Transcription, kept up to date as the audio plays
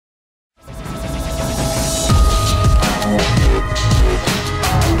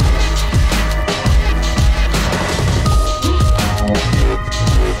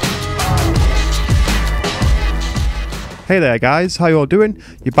Hey there guys, how you all doing?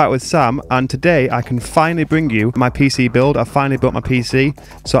 You're back with Sam, and today I can finally bring you my PC build. I've finally built my PC,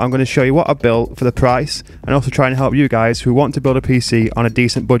 so I'm going to show you what I built for the price and also try and help you guys who want to build a PC on a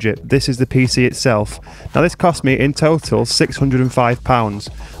decent budget. This is the PC itself. Now this cost me in total £605,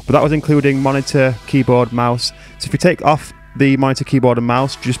 but that was including monitor, keyboard, mouse. So if you take off the monitor, keyboard and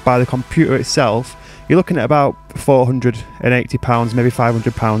mouse, just by the computer itself, you're looking at about £480, maybe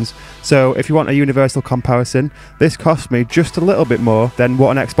 £500. So if you want a universal comparison, this cost me just a little bit more than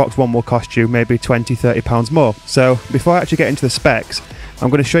what an Xbox One will cost you, maybe £20–30 more. So before I actually get into the specs, I'm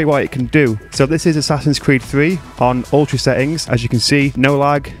going to show you what it can do. So this is Assassin's Creed 3 on ultra settings. As you can see, no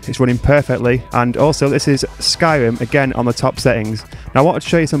lag, it's running perfectly. And also this is Skyrim, again on the top settings. Now I wanted to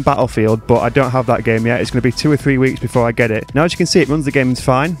show you some Battlefield, but I don't have that game yet. It's going to be 2 or 3 weeks before I get it. Now as you can see, it runs the games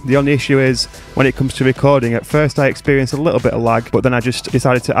fine. The only issue is when it comes to recording, at first I experienced a little bit of lag, but then I just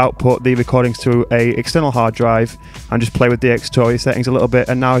decided to output the recordings to a external hard drive and just play with the Xtory settings a little bit,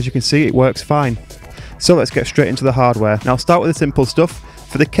 and now as you can see, it works fine. So let's get straight into the hardware. Now I'll start with the simple stuff.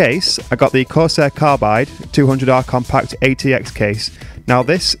 For the case, I got the Corsair Carbide 200R Compact ATX case. Now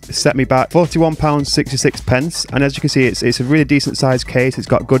this set me back £41.66, and as you can see, it's a really decent sized case. It's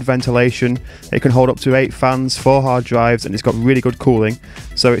got good ventilation, it can hold up to 8 fans, 4 hard drives, and it's got really good cooling.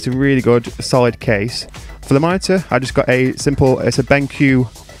 So it's a really good solid case. For the monitor, I just got it's a BenQ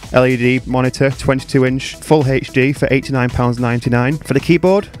LED monitor, 22-inch, full HD for £89.99. For the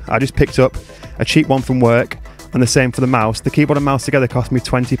keyboard, I just picked up a cheap one from work, and the same for the mouse. The keyboard and mouse together cost me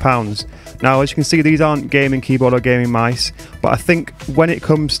 £20. Now as you can see, these aren't gaming keyboard or gaming mice, but I think when it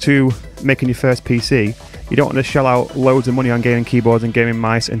comes to making your first PC, you don't want to shell out loads of money on gaming keyboards and gaming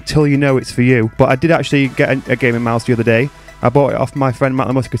mice until you know it's for you. But I did actually get a gaming mouse the other day. I bought it off my friend Matt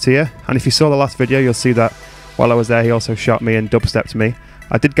the Musketeer, and if you saw the last video, you'll see that while I was there he also shot me and dubstepped me.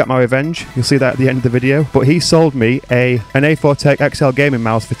 I did get my revenge, you'll see that at the end of the video, but he sold me an A4 Tech XL gaming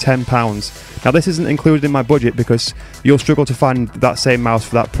mouse for £10. Now this isn't included in my budget because you'll struggle to find that same mouse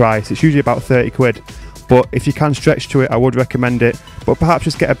for that price. It's usually about 30 quid, but if you can stretch to it, I would recommend it, but perhaps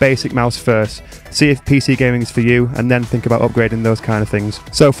just get a basic mouse first, see if PC gaming is for you, and then think about upgrading those kind of things.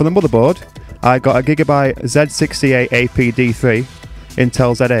 So for the motherboard, I got a Gigabyte Z68 APD3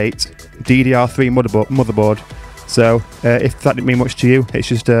 Intel Z8 DDR3 motherboard. So if that didn't mean much to you, it's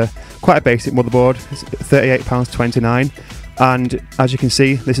just quite a basic motherboard. It's £38.29, and as you can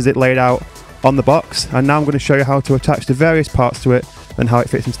see, this is it laid out on the box, and now I'm going to show you how to attach the various parts to it and how it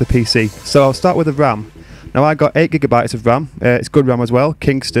fits into the PC. So I'll start with the RAM. Now I got 8 GB of RAM, it's good RAM as well,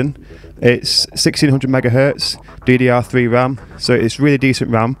 Kingston. It's 1600 MHz DDR3 RAM, so it's really decent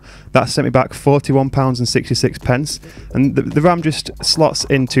RAM. That sent me back £41.66, and the RAM just slots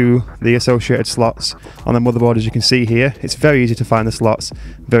into the associated slots on the motherboard, as you can see here. It's very easy to find the slots,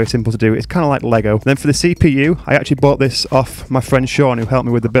 very simple to do. It's kind of like Lego. Then for the CPU, I actually bought this off my friend Sean, who helped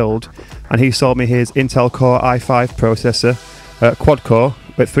me with the build, and he sold me his Intel Core i5 processor, quad core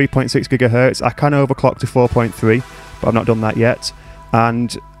at 3.6 GHz. I can overclock to 4.3, but I've not done that yet,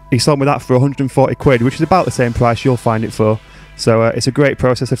 and he sold me that for 140 quid, which is about the same price you'll find it for. So it's a great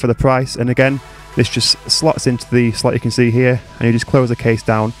processor for the price, and again, this just slots into the slot you can see here, and you just close the case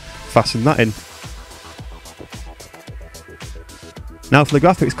down, fasten that in. Now for the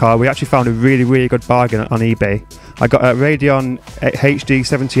graphics card, we actually found a really good bargain on eBay. I got a Radeon HD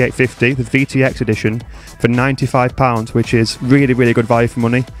 7850, the VTX edition, for £95, which is really good value for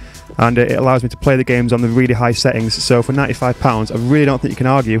money, and it allows me to play the games on the really high settings. So for £95, I really don't think you can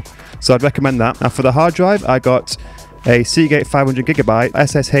argue, so I'd recommend that. Now for the hard drive, I got a Seagate 500GB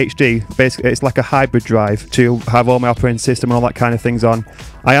SSHD. Basically it's like a hybrid drive to have all my operating system and all that kind of things on.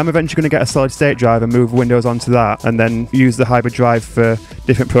 I am eventually going to get a solid state drive and move Windows onto that, and then use the hybrid drive for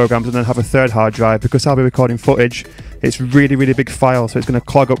different programs, and then have a third hard drive, because I'll be recording footage. It's really big file, so it's going to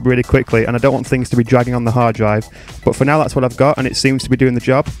clog up really quickly, and I don't want things to be dragging on the hard drive. But for now, that's what I've got, and it seems to be doing the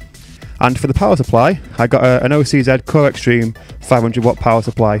job. And for the power supply, I got an OCZ Core Extreme 500 watt power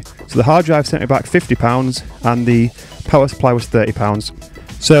supply. So the hard drive sent me back £50, and the power supply was £30.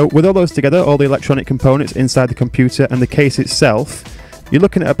 So with all those together, all the electronic components inside the computer and the case itself, you're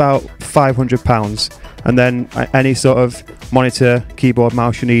looking at about £500. And then any sort of monitor, keyboard,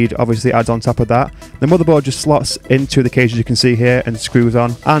 mouse you need obviously adds on top of that. The motherboard just slots into the case, as you can see here, and screws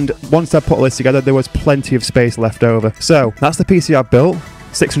on. And once I put all this together, there was plenty of space left over. So that's the PC I built.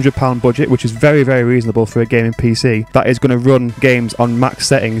 £600 budget, which is very reasonable for a gaming PC that is going to run games on max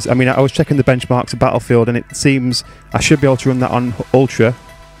settings. I mean, I was checking the benchmarks of Battlefield, and it seems I should be able to run that on ultra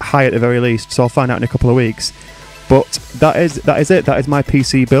high at the very least, so I'll find out in a couple of weeks. But that is it. That is my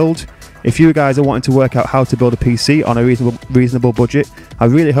PC build. If you guys are wanting to work out how to build a PC on a reasonable budget, I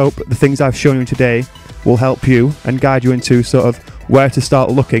really hope the things I've shown you today will help you and guide you into sort of where to start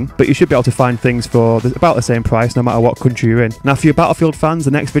looking, but you should be able to find things for about the same price no matter what country you're in. Now for you Battlefield fans,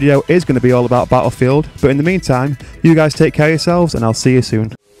 the next video is going to be all about Battlefield, but in the meantime, you guys take care of yourselves and I'll see you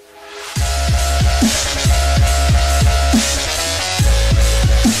soon.